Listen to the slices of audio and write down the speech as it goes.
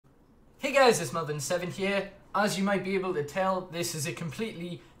Hey guys, it's Melvin7 here. As you might be able to tell, this is a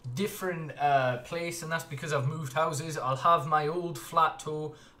completely different place, and that's because I've moved houses. I'll have my old flat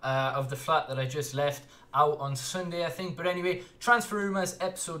tour of the flat that I just left out on Sunday, I think. But anyway, Transfer Rumours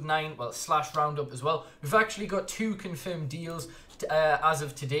episode 9, well, / Roundup as well. We've actually got 2 confirmed deals as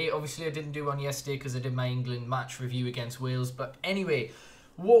of today. Obviously, I didn't do one yesterday because I did my England match review against Wales. But anyway,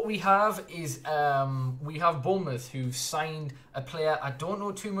 what we have is we have Bournemouth, who've signed a player I don't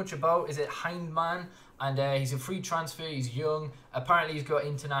know too much about. Is it Hindman? And he's a free transfer. He's young. Apparently, he's got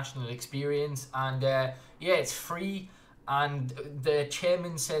international experience. And yeah, it's free. And the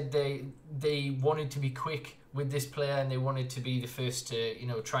chairman said they wanted to be quick with this player, and they wanted to be the first to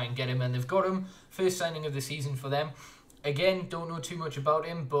try and get him. And they've got him. First signing of the season for them. Again, don't know too much about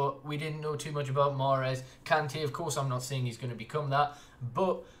him, but we didn't know too much about Mahrez. Kante, of course, I'm not saying he's going to become that,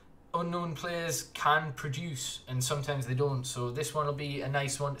 but unknown players can produce, and sometimes they don't. So this one will be a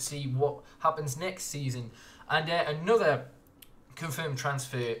nice one to see what happens next season. And another confirmed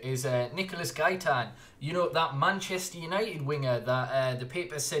transfer is Nicholas Gaitan. You know, that Manchester United winger that the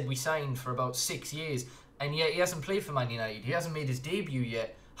papers said we signed for about 6 years, and yet he hasn't played for Man United. He hasn't made his debut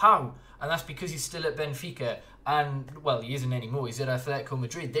yet. How? And that's because he's still at Benfica. And, well, he isn't anymore. He's at Atletico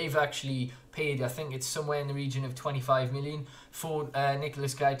Madrid. They've actually paid, I think it's somewhere in the region of 25 million for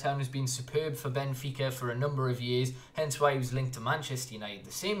Nicholas Gaitan, who's been superb for Benfica for a number of years. Hence why he was linked to Manchester United.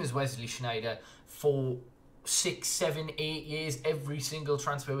 The same as Wesley Sneijder for 6, 7, 8 years. Every single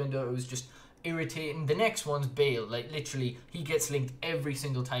transfer window, it was just irritating. The next one's Bale. Like, literally, he gets linked every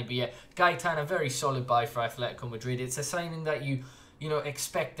single time. But yeah, Gaitan, a very solid buy for Atletico Madrid. It's a signing that you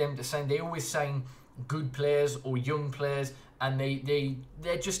expect them to sign. They always sign good players or young players, and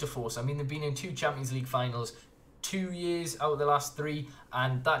they're just a force. I mean, they've been in 2 Champions League finals 2 years out of the last 3,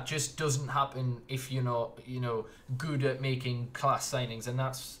 and that just doesn't happen if you're not good at making class signings. And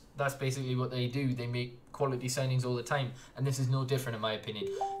that's basically what they do. They make quality signings all the time, and this is no different in my opinion.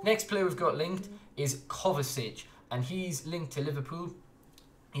 Next player we've got linked is Kovacic, and he's linked to Liverpool.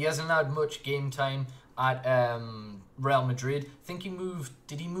 He hasn't had much game time at Real Madrid. I think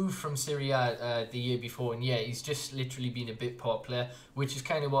did he move from Serie A the year before? And yeah, he's just literally been a bit part player, which is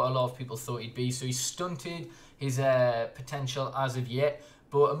kind of what a lot of people thought he'd be. So he's stunted his potential as of yet.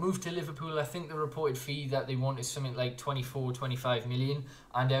 But a move to Liverpool, I think the reported fee that they want is something like 24, 25 million.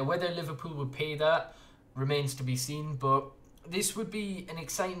 And whether Liverpool would pay that remains to be seen. But this would be an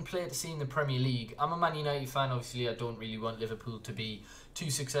exciting player to see in the Premier League. I'm a Man United fan. Obviously, I don't really want Liverpool to be too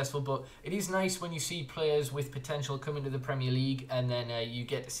successful, but it is nice when you see players with potential come into the Premier League, and then you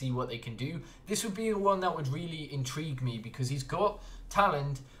get to see what they can do. This would be one that would really intrigue me because he's got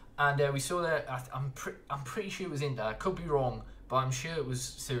talent, and we saw that. I'm pretty sure it was Inter. I could be wrong, but I'm sure it was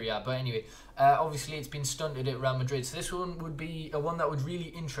Serie A. But anyway, obviously it's been stunted at Real Madrid, so this one would be a one that would really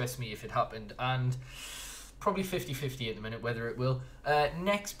interest me if it happened, and probably 50-50 at the minute whether it will.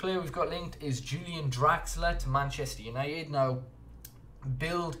 Next player we've got linked is Julian Draxler to Manchester United. Now,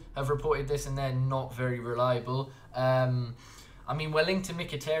 Bild have reported this, and they're not very reliable. I mean, we're linked to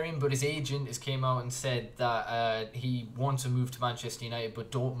Mkhitaryan, but his agent has came out and said that he wants to move to Manchester United,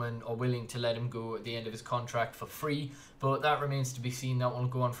 but Dortmund are willing to let him go at the end of his contract for free. But that remains to be seen. That will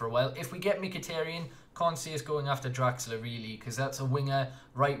go on for a while. If we get Mkhitaryan, can't see us going after Draxler really, because that's a winger,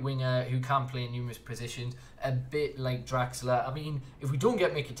 right winger, who can play in numerous positions, a bit like Draxler. I mean, if we don't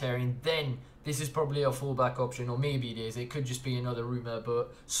get Mkhitaryan, then this is probably a fullback option, or maybe it is. It could just be another rumour,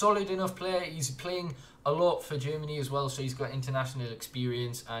 but solid enough player. He's playing a lot for Germany as well, so he's got international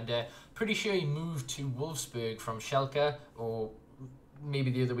experience, and pretty sure he moved to Wolfsburg from Schalke, or maybe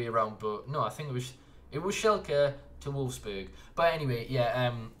the other way around, but no, I think it was Schalke to Wolfsburg. But anyway,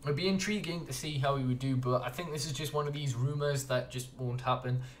 yeah, it'd be intriguing to see how he would do, but I think this is just one of these rumours that just won't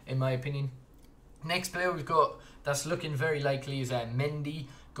happen, in my opinion. Next player we've got that's looking very likely is Mendy,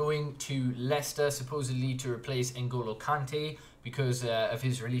 going to Leicester, supposedly to replace N'Golo Kante, because of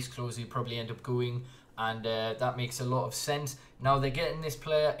his release clause. He'll probably end up going, and that makes a lot of sense. Now they're getting this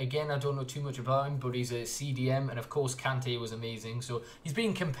player, again, I don't know too much about him, but he's a CDM, and of course Kante was amazing, so he's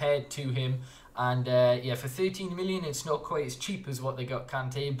being compared to him. And yeah, for 13 million, it's not quite as cheap as what they got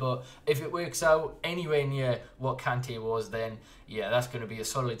Kante, but if it works out anywhere near what Kante was, then yeah, that's going to be a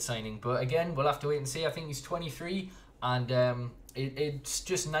solid signing. But again, we'll have to wait and see. I think he's 23, and it's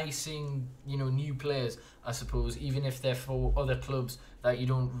just nice seeing new players, I suppose, even if they're for other clubs that you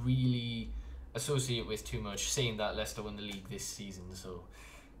don't really associate with too much. Saying that, Leicester won the league this season, so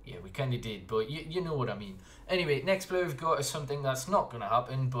yeah, we kind of did, but you know what I mean. Anyway, next player we've got is something that's not going to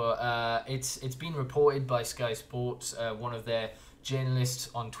happen, but it's been reported by Sky Sports, one of their journalists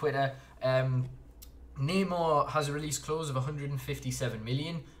on Twitter. Neymar has a release clause of 157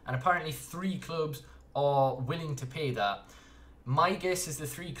 million, and apparently 3 clubs are willing to pay that. My guess is the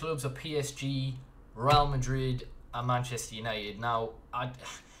 3 clubs are PSG, Real Madrid, and Manchester United. Now,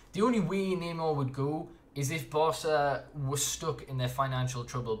 the only way Neymar would go is if Barca was stuck in their financial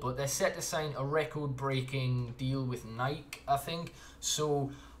trouble, but they're set to sign a record-breaking deal with Nike, I think.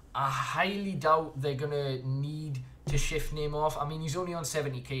 So I highly doubt they're going to need to shift Neymar off. I mean, he's only on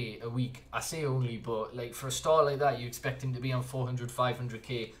 70k a week. I say only, but like for a star like that, you expect him to be on 400,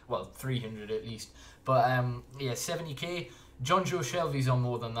 500k, well, 300 at least. But yeah, 70k. John Joe Shelby's on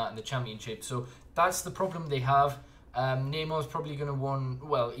more than that in the Championship. So that's the problem they have. Neymar's probably going to want,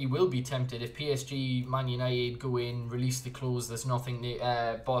 well, he will be tempted if PSG, Man United go in, release the clause. There's nothing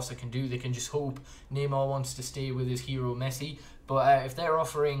Barca can do. They can just hope Neymar wants to stay with his hero Messi. But if they're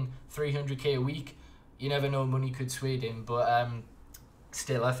offering 300k a week, you never know, money could sway him. But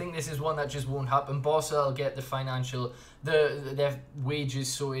still, I think this is one that just won't happen. Barca will get the financial, their wages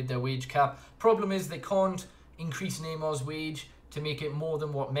sorted, their wage cap. Problem is they can't increase Neymar's wage to make it more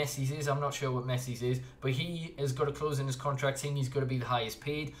than what Messi's is. I'm not sure what Messi's is, but he has got a clause in his contract saying he's got to be the highest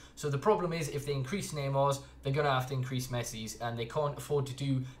paid. So the problem is if they increase Neymar's, they're going to have to increase Messi's, and they can't afford to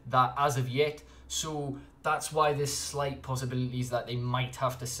do that as of yet. So that's why there's slight possibilities that they might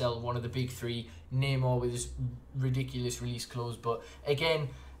have to sell one of the big 3, Neymar with his ridiculous release clause. But again,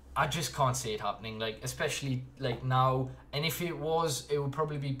 I just can't see it happening, like especially like now. And if it was, it would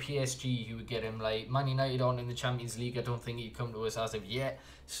probably be PSG who would get him. Like Man United on in the Champions League, I don't think he'd come to us as of yet.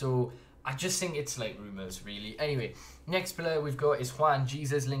 So I just think it's like rumours, really. Anyway, next player we've got is Juan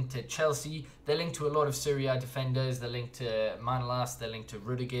Jesus, linked to Chelsea. They're linked to a lot of Serie A defenders. They're linked to Manolas. They're linked to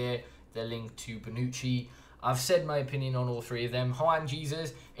Rudiger. They're linked to Bonucci. I've said my opinion on all 3 of them. Juan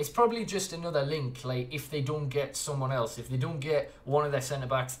Jesus, it's probably just another link. Like, if they don't get someone else, if they don't get one of their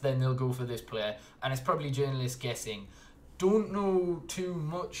centre-backs, then they'll go for this player. And it's probably journalists guessing. Don't know too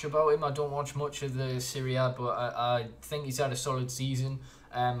much about him. I don't watch much of the Serie A, but I think he's had a solid season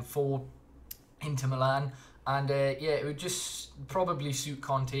for Inter Milan. And yeah, it would just probably suit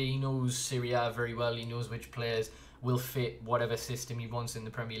Conte. He knows Serie A very well. He knows which players will fit whatever system he wants in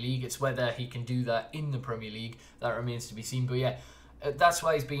the Premier League. It's whether he can do that in the Premier League that remains to be seen. But yeah, that's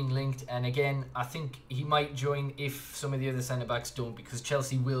why he's being linked. And again, I think he might join if some of the other centre-backs don't, because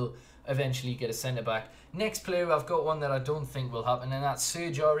Chelsea will eventually get a centre-back. Next player, I've got one that I don't think will happen, and that's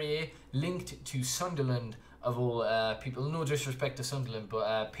Serge Aurier, linked to Sunderland of all people. No disrespect to Sunderland, but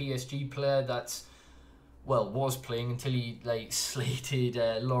a PSG player that's, well, was playing until he like slated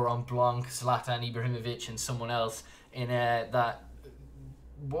Laurent Blanc, Zlatan Ibrahimovic, and someone else in that.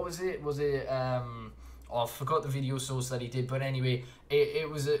 What was it? Was it? I forgot the video source that he did, but anyway,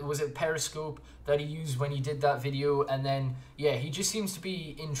 was it Periscope that he used when he did that video, and then yeah, he just seems to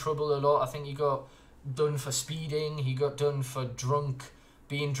be in trouble a lot. I think he got done for speeding. He got done for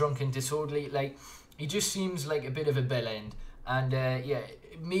being drunk and disorderly. Like, he just seems like a bit of a bell end. And yeah,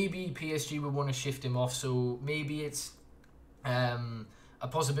 maybe PSG would want to shift him off, so maybe it's a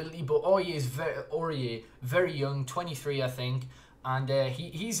possibility. But Aurier is very young, 23 I think, and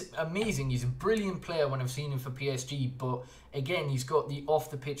he's amazing. He's a brilliant player when I've seen him for PSG, but again, he's got the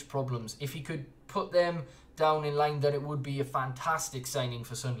off-the-pitch problems. If he could put them down in line, then it would be a fantastic signing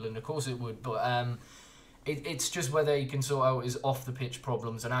for Sunderland. Of course it would, but it's just whether he can sort out his off-the-pitch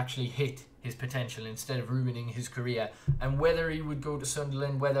problems and actually hit his potential instead of ruining his career. And whether he would go to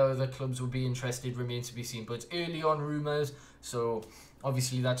Sunderland, whether other clubs would be interested, remains to be seen. But it's early on rumours, so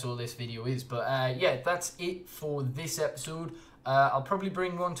obviously that's all this video is. But yeah, that's it for this episode. I'll probably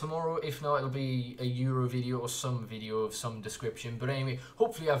bring one tomorrow. If not, it'll be a Euro video or some video of some description. But anyway,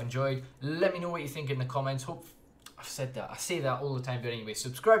 hopefully you've enjoyed. Let me know what you think in the comments. I've said that. I say that all the time. But anyway,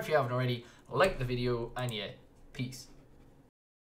 subscribe if you haven't already. Like the video. And yeah, peace.